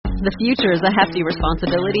The future is a hefty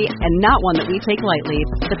responsibility and not one that we take lightly.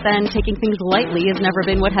 But then, taking things lightly has never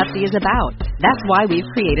been what Hefty is about. That's why we've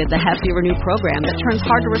created the Hefty Renew program that turns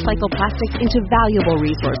hard-to-recycle plastics into valuable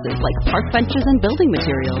resources like park benches and building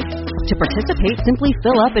materials. To participate, simply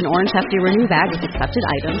fill up an orange Hefty Renew bag with accepted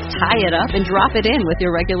items, tie it up, and drop it in with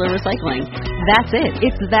your regular recycling. That's it.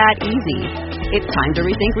 It's that easy. It's time to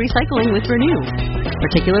rethink recycling with Renew.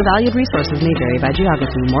 Particular valued resources may vary by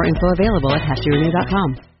geography. More info available at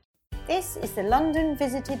heftyrenew.com. This is the London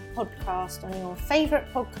Visited podcast on your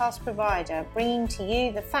favourite podcast provider, bringing to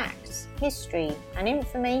you the facts, history and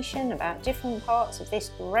information about different parts of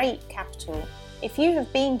this great capital. If you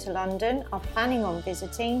have been to London, are planning on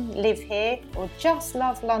visiting, live here or just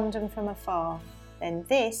love London from afar, then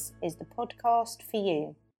this is the podcast for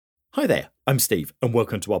you. Hi there, I'm Steve and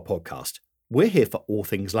welcome to our podcast. We're here for all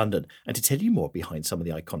things London and to tell you more behind some of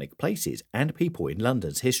the iconic places and people in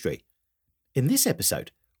London's history. In this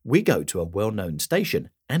episode, we go to a well-known station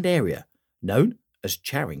and area known as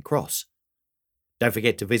Charing Cross. Don't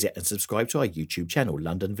forget to visit and subscribe to our YouTube channel,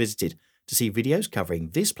 London Visited, to see videos covering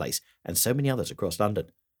this place and so many others across London.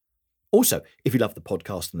 Also, if you love the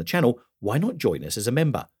podcast and the channel, why not join us as a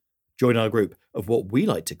member? Join our group of what we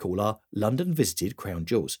like to call our London Visited Crown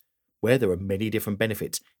Jewels, where there are many different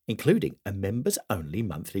benefits, including a members-only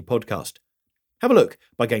monthly podcast. Have a look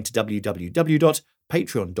by going to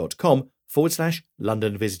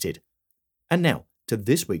www.patreon.com/London Visited. And now to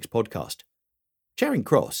this week's podcast. Charing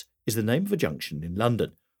Cross is the name of a junction in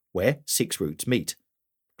London where 6 routes meet.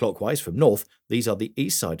 Clockwise from north, these are the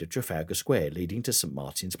east side of Trafalgar Square leading to St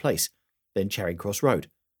Martin's Place, then Charing Cross Road,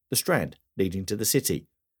 the Strand leading to the City,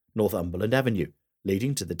 Northumberland Avenue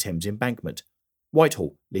leading to the Thames Embankment,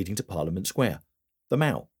 Whitehall leading to Parliament Square, the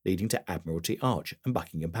Mall leading to Admiralty Arch and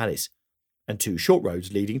Buckingham Palace, and 2 short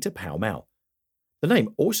roads leading to Pall Mall. The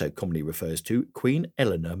name also commonly refers to Queen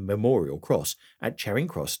Eleanor Memorial Cross at Charing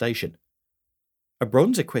Cross Station. A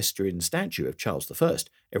bronze equestrian statue of Charles I,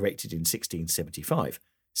 erected in 1675,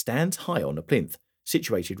 stands high on a plinth,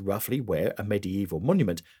 situated roughly where a medieval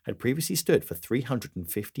monument had previously stood for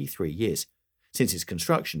 353 years, since its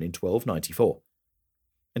construction in 1294.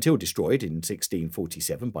 Until destroyed in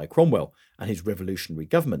 1647 by Cromwell and his revolutionary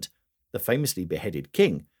government, the famously beheaded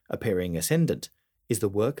king, appearing ascendant, is the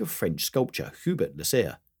work of French sculptor Hubert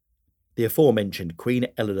Lesser. The aforementioned Queen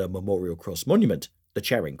Eleanor Memorial Cross monument, the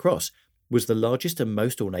Charing Cross, was the largest and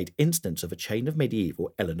most ornate instance of a chain of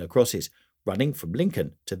medieval Eleanor crosses running from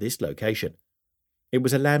Lincoln to this location. It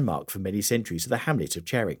was a landmark for many centuries of the hamlet of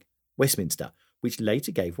Charing, Westminster, which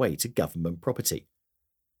later gave way to government property.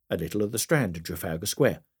 A little of the Strand and Trafalgar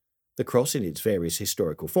Square. The cross in its various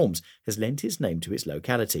historical forms has lent its name to its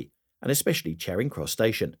locality, and especially Charing Cross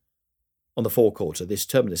Station. On the forecourt of this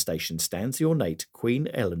terminus station stands the ornate Queen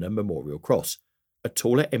Eleanor Memorial Cross, a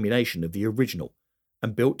taller emulation of the original,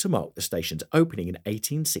 and built to mark the station's opening in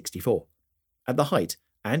 1864, at the height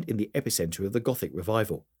and in the epicentre of the Gothic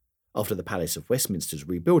revival, after the Palace of Westminster's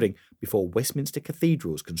rebuilding before Westminster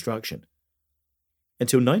Cathedral's construction.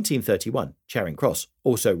 Until 1931, Charing Cross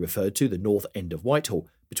also referred to the north end of Whitehall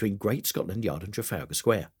between Great Scotland Yard and Trafalgar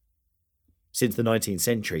Square. Since the 19th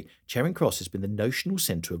century, Charing Cross has been the notional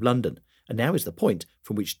centre of London, and now is the point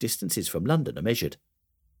from which distances from London are measured.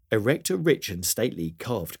 Erect a rich and stately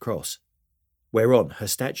carved cross, whereon her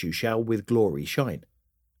statue shall with glory shine,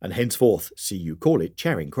 and henceforth see you call it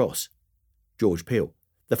Charing Cross. George Peele,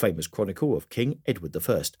 the famous chronicle of King Edward I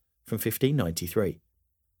from 1593.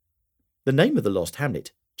 The name of the lost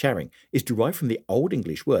hamlet, Charing, is derived from the Old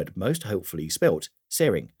English word most hopefully spelt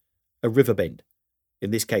Sering, a river bend,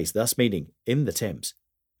 in this case thus meaning in the Thames.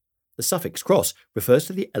 The suffix cross refers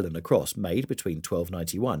to the Eleanor Cross made between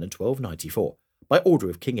 1291 and 1294 by order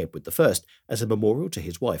of King Edward I as a memorial to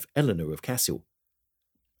his wife Eleanor of Cassel.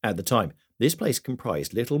 At the time, this place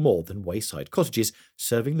comprised little more than wayside cottages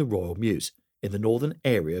serving the royal mews in the northern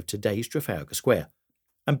area of today's Trafalgar Square,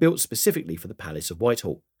 and built specifically for the Palace of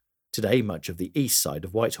Whitehall, today much of the east side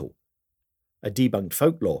of Whitehall. A debunked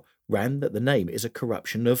folklore ran that the name is a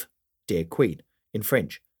corruption of Dear Queen in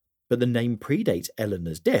French, but the name predates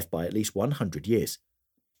Eleanor's death by at least 100 years.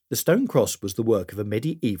 The stone cross was the work of a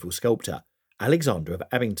medieval sculptor, Alexander of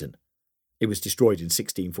Abingdon. It was destroyed in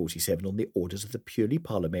 1647 on the orders of the purely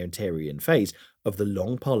parliamentarian phase of the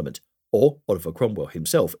Long Parliament, or Oliver Cromwell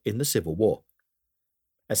himself in the Civil War.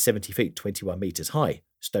 A 70 feet 21 metres high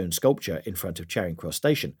stone sculpture in front of Charing Cross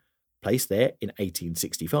Station, placed there in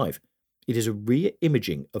 1865, it is a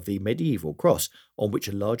re-imaging of the medieval cross on which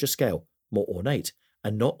a larger scale, more ornate,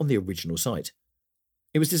 and not on the original site.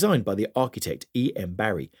 It was designed by the architect E. M.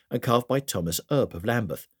 Barry and carved by Thomas Earp of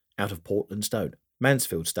Lambeth, out of Portland stone,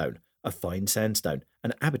 Mansfield stone, a fine sandstone,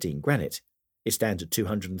 and Aberdeen granite. It stands at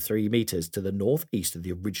 203 metres to the north-east of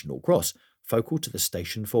the original cross, focal to the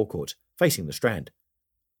station forecourt, facing the Strand.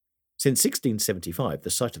 Since 1675, the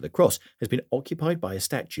site of the cross has been occupied by a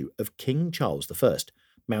statue of King Charles I,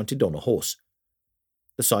 mounted on a horse.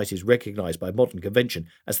 The site is recognised by modern convention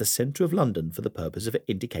as the centre of London for the purpose of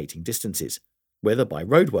indicating distances, whether by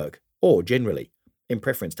roadwork or generally, in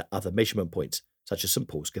preference to other measurement points, such as St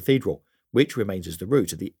Paul's Cathedral, which remains as the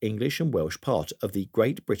route of the English and Welsh part of the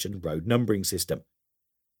Great Britain road numbering system.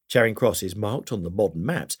 Charing Cross is marked on the modern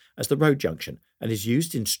maps as the road junction and is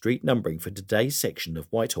used in street numbering for today's section of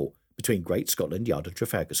Whitehall between Great Scotland Yard and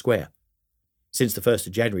Trafalgar Square. Since the 1st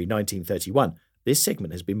of January 1931, this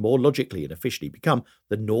segment has been more logically and officially become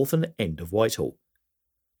the northern end of Whitehall.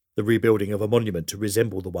 The rebuilding of a monument to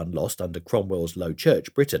resemble the one lost under Cromwell's Low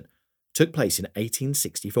Church, Britain, took place in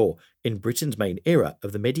 1864 in Britain's main era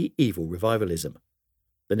of the medieval revivalism.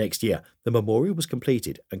 The next year, the memorial was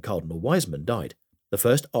completed and Cardinal Wiseman died, the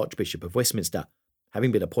first Archbishop of Westminster,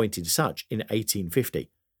 having been appointed such in 1850,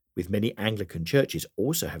 with many Anglican churches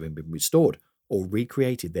also having been restored or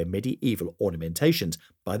recreated their medieval ornamentations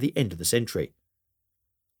by the end of the century.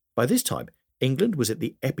 By this time, England was at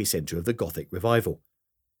the epicentre of the Gothic revival.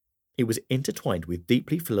 It was intertwined with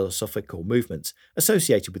deeply philosophical movements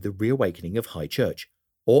associated with the reawakening of High Church,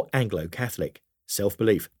 or Anglo-Catholic,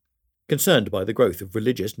 self-belief, concerned by the growth of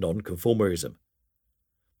religious non-conformism.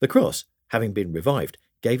 The cross, having been revived,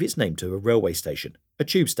 gave its name to a railway station, a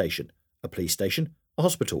tube station, a police station, a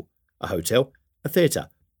hospital, a hotel, a theatre,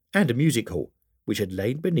 and a music hall, which had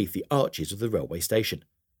lain beneath the arches of the railway station.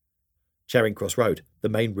 Charing Cross Road, the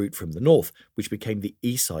main route from the north, which became the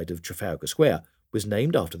east side of Trafalgar Square, was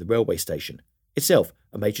named after the railway station, itself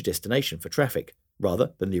a major destination for traffic,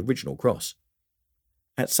 rather than the original cross.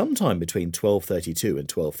 At some time between 1232 and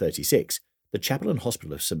 1236, the Chapel and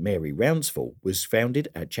Hospital of St Mary Roundsfall was founded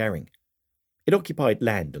at Charing. It occupied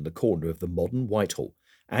land on the corner of the modern Whitehall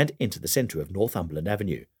and into the centre of Northumberland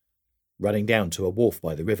Avenue, running down to a wharf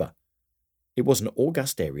by the river. It was an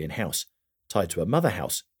Augustarian house, tied to a mother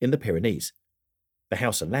house in the Pyrenees. The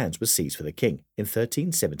house and lands was seized for the king in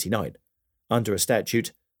 1379, under a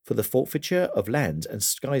statute for the forfeiture of lands and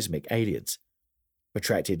schismic aliens.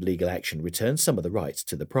 Protracted legal action returned some of the rights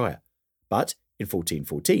to the prior, but in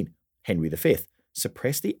 1414, Henry V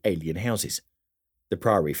suppressed the alien houses. The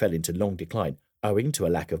priory fell into long decline owing to a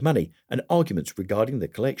lack of money and arguments regarding the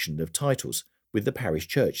collection of titles with the parish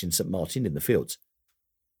church in St Martin in the Fields.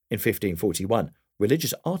 In 1541,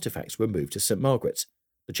 religious artefacts were moved to St Margaret's.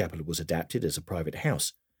 The chapel was adapted as a private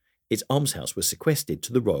house. Its almshouse was sequestered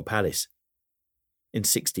to the royal palace. In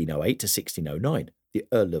 1608 to 1609, the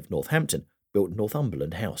Earl of Northampton built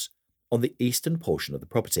Northumberland House on the eastern portion of the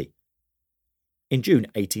property. In June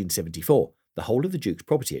 1874, the whole of the Duke's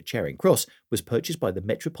property at Charing Cross was purchased by the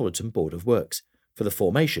Metropolitan Board of Works for the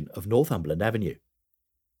formation of Northumberland Avenue.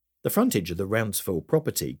 The frontage of the Roundsfall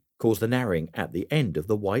property caused the narrowing at the end of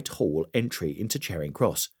the Whitehall entry into Charing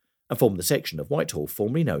Cross and formed the section of Whitehall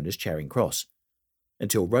formerly known as Charing Cross,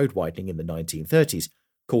 until road widening in the 1930s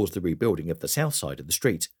caused the rebuilding of the south side of the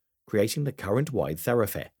street, creating the current wide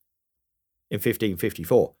thoroughfare. In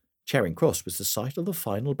 1554, Charing Cross was the site of the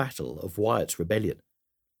final battle of Wyatt's Rebellion.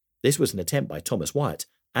 This was an attempt by Thomas Wyatt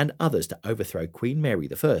and others to overthrow Queen Mary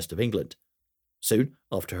I of England, soon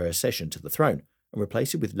after her accession to the throne, and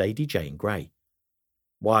replace it with Lady Jane Grey.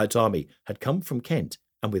 Wyatt's army had come from Kent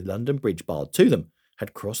and, with London Bridge barred to them,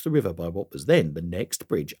 had crossed the river by what was then the next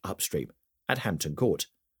bridge upstream, at Hampton Court.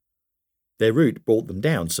 Their route brought them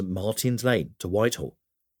down St Martin's Lane to Whitehall.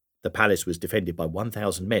 The palace was defended by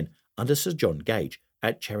 1,000 men under Sir John Gage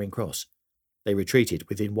at Charing Cross. They retreated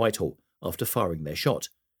within Whitehall after firing their shot,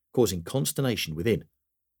 causing consternation within.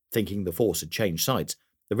 Thinking the force had changed sides,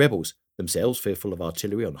 the rebels, themselves fearful of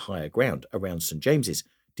artillery on higher ground around St James's,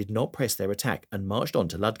 did not press their attack and marched on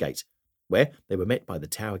to Ludgate, where they were met by the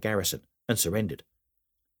Tower garrison and surrendered.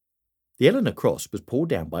 The Eleanor Cross was pulled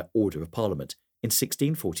down by order of Parliament in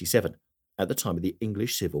 1647, at the time of the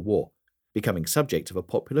English Civil War, becoming subject of a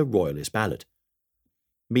popular royalist ballad.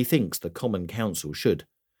 Methinks the Common Council should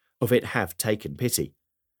of it have taken pity,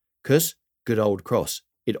 'cause good old cross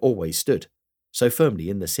it always stood so firmly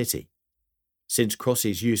in the city. Since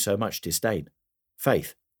crosses you so much disdain,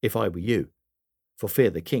 faith, if I were you, for fear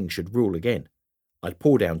the king should rule again, I'd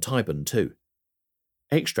pull down Tyburn too.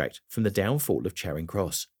 Extract from the downfall of Charing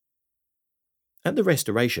Cross. At the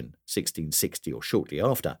Restoration, 1660 or shortly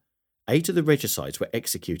after, 8 of the regicides were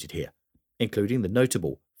executed here, including the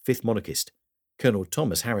notable 5th monarchist, Colonel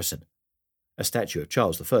Thomas Harrison. A statue of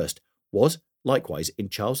Charles I was, likewise in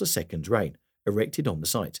Charles II's reign, erected on the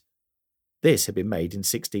site. This had been made in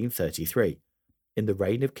 1633, in the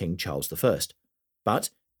reign of King Charles I, but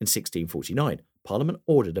in 1649 Parliament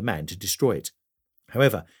ordered a man to destroy it.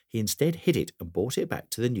 However, he instead hid it and brought it back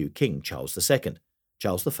to the new King Charles II,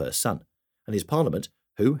 Charles I's son, and his Parliament,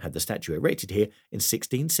 who had the statue erected here in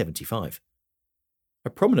 1675. A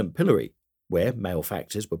prominent pillory, where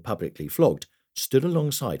malefactors were publicly flogged, stood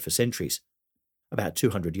alongside for centuries. About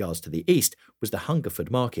 200 yards to the east was the Hungerford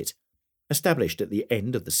Market, established at the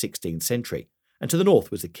end of the 16th century, and to the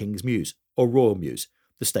north was the King's Mews, or Royal Mews,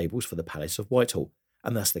 the stables for the Palace of Whitehall,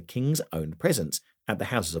 and thus the King's own presence at the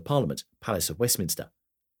Houses of Parliament, Palace of Westminster.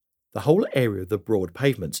 The whole area of the broad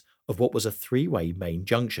pavements of what was a three-way main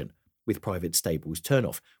junction, with private stables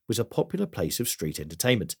turn-off, was a popular place of street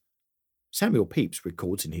entertainment. Samuel Pepys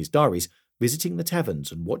records in his diaries visiting the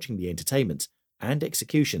taverns and watching the entertainments and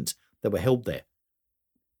executions that were held there.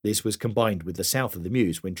 This was combined with the south of the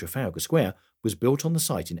Mews when Trafalgar Square was built on the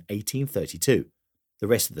site in 1832, the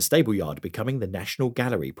rest of the stable yard becoming the National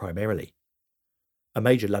Gallery primarily. A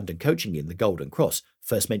major London coaching inn, the Golden Cross,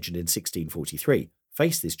 first mentioned in 1643,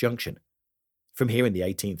 faced this junction. From here in the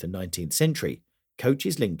 18th and 19th century,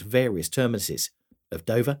 coaches linked various terminuses of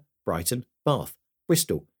Dover, Brighton, Bath,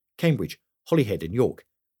 Bristol, Cambridge, Holyhead and York.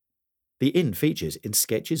 The inn features in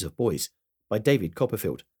Sketches of Boys by David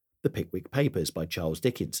Copperfield, The Pickwick Papers by Charles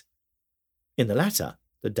Dickens. In the latter,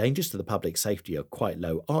 the dangers to the public safety of quite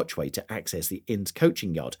low archway to access the inn's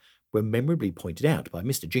coaching yard were memorably pointed out by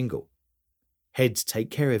Mr. Jingle. "Heads,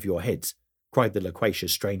 take care of your heads," cried the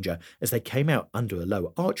loquacious stranger as they came out under a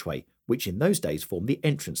low archway which in those days formed the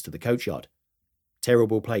entrance to the coachyard.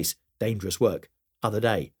 "Terrible place, dangerous work, other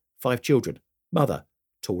day, 5 children, mother,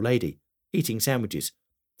 tall lady, eating sandwiches,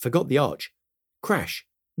 forgot the arch, crash,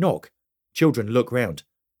 knock, children look round,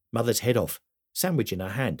 mother's head off, sandwich in her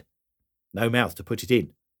hand, no mouth to put it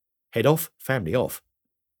in, head off, family off."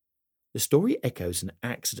 The story echoes an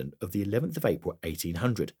accident of the 11th of April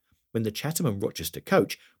 1800, when the Chatham and Rochester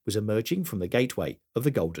coach was emerging from the gateway of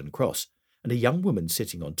the Golden Cross, and a young woman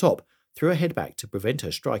sitting on top threw her head back to prevent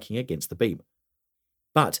her striking against the beam.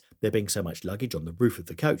 But there being so much luggage on the roof of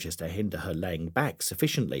the coach as to hinder her laying back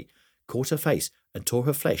sufficiently, caught her face and tore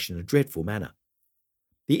her flesh in a dreadful manner.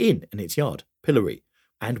 The inn and its yard, pillory,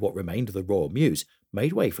 and what remained of the Royal Mews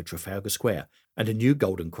made way for Trafalgar Square, and a new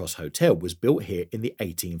Golden Cross Hotel was built here in the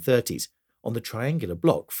 1830s, on the triangular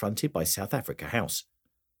block fronted by South Africa House.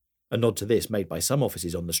 A nod to this made by some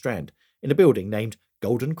offices on the Strand, in a building named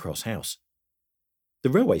Golden Cross House. The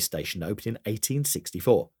railway station opened in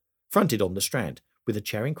 1864, fronted on the Strand, with the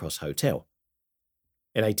Charing Cross Hotel.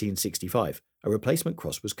 In 1865, a replacement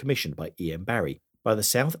cross was commissioned by E.M. Barry by the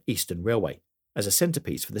South Eastern Railway as a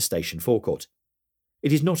centrepiece for the station forecourt.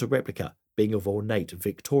 It is not a replica, being of ornate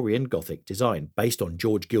Victorian Gothic design based on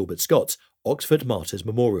George Gilbert Scott's Oxford Martyrs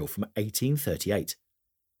Memorial from 1838.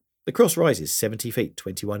 The cross rises 70 feet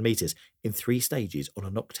 21 metres in 3 stages on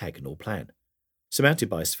an octagonal plan, surmounted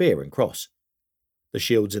by a sphere and cross. The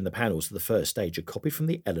shields in the panels of the first stage are copied from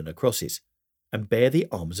the Eleanor crosses, and bear the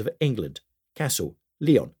arms of England, Castle,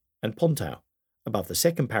 Leon, and Pontau. Above the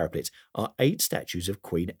second parapet are 8 statues of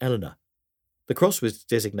Queen Eleanor. The cross was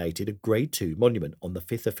designated a Grade II monument on the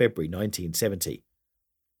 5th of February 1970.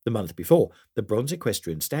 The month before, the bronze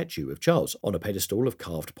equestrian statue of Charles on a pedestal of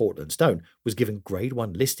carved Portland stone was given Grade I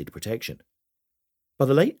listed protection. By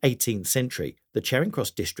the late 18th century, the Charing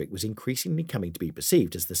Cross district was increasingly coming to be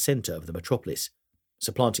perceived as the centre of the metropolis,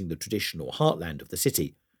 supplanting the traditional heartland of the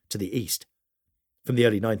city to the east. From the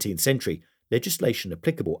early 19th century, legislation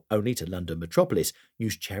applicable only to London metropolis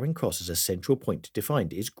used Charing Cross as a central point to define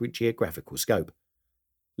its geographical scope.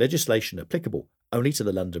 Legislation applicable only to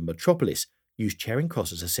the London metropolis used Charing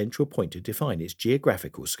Cross as a central point to define its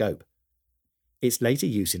geographical scope. Its later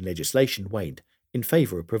use in legislation waned in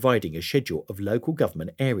favour of providing a schedule of local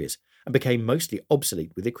government areas and became mostly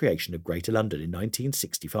obsolete with the creation of Greater London in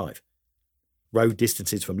 1965. Road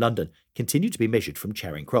distances from London continued to be measured from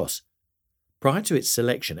Charing Cross. Prior to its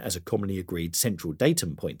selection as a commonly agreed central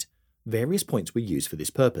datum point, various points were used for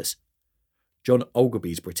this purpose. John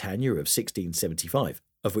Ogilby's Britannia of 1675,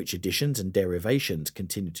 of which editions and derivations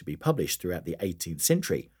continued to be published throughout the 18th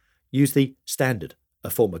century, used the Standard,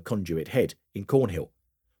 a former conduit head, in Cornhill,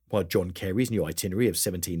 while John Carey's new itinerary of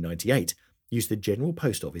 1798 used the General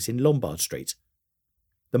Post Office in Lombard Street.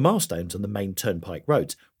 The milestones on the main turnpike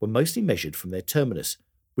roads were mostly measured from their terminus,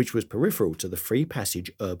 which was peripheral to the free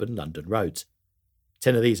passage urban London roads.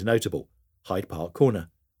 10 of these are notable: Hyde Park Corner,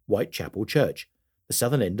 Whitechapel Church, the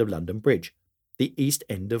southern end of London Bridge, the east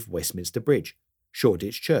end of Westminster Bridge,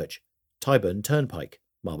 Shoreditch Church, Tyburn Turnpike,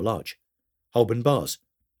 Marble Arch, Holborn Bars,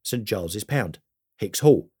 St Giles's Pound, Hicks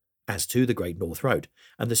Hall, as to the Great North Road,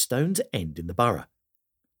 and the Stones End in the Borough.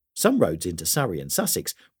 Some roads into Surrey and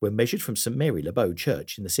Sussex were measured from St Mary Le Bow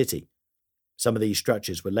Church in the city. Some of these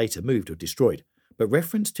structures were later moved or destroyed, but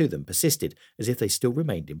reference to them persisted as if they still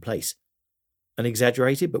remained in place. An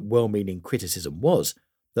exaggerated but well-meaning criticism was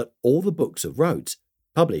that all the books of roads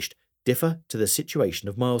published differ to the situation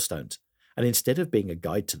of milestones, and instead of being a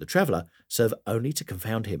guide to the traveller, serve only to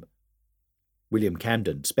confound him. William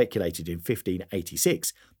Camden speculated in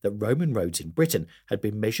 1586 that Roman roads in Britain had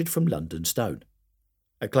been measured from London stone,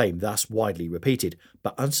 a claim thus widely repeated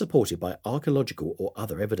but unsupported by archaeological or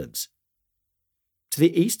other evidence. To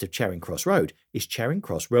the east of Charing Cross Road is Charing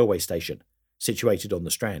Cross Railway Station, situated on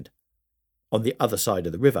the Strand. On the other side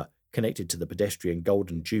of the river, connected to the pedestrian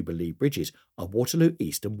Golden Jubilee bridges, are Waterloo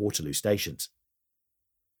East and Waterloo stations.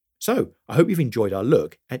 So, I hope you've enjoyed our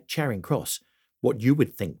look at Charing Cross, what you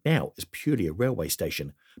would think now is purely a railway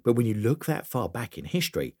station, but when you look that far back in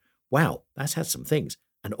history, wow, that's had some things,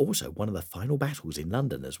 and also one of the final battles in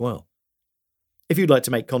London as well. If you'd like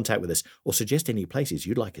to make contact with us or suggest any places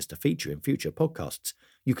you'd like us to feature in future podcasts,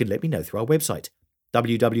 you can let me know through our website,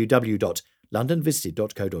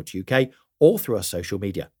 www.londonvisited.co.uk, or through our social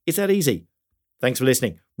media. It's that easy. Thanks for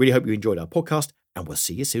listening. Really hope you enjoyed our podcast, and we'll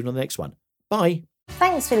see you soon on the next one. Bye.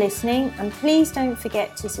 Thanks for listening, and please don't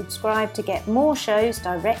forget to subscribe to get more shows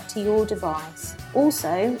direct to your device.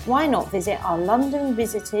 Also, why not visit our London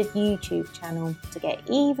Visited YouTube channel to get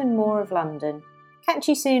even more of London. Catch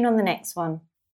you soon on the next one.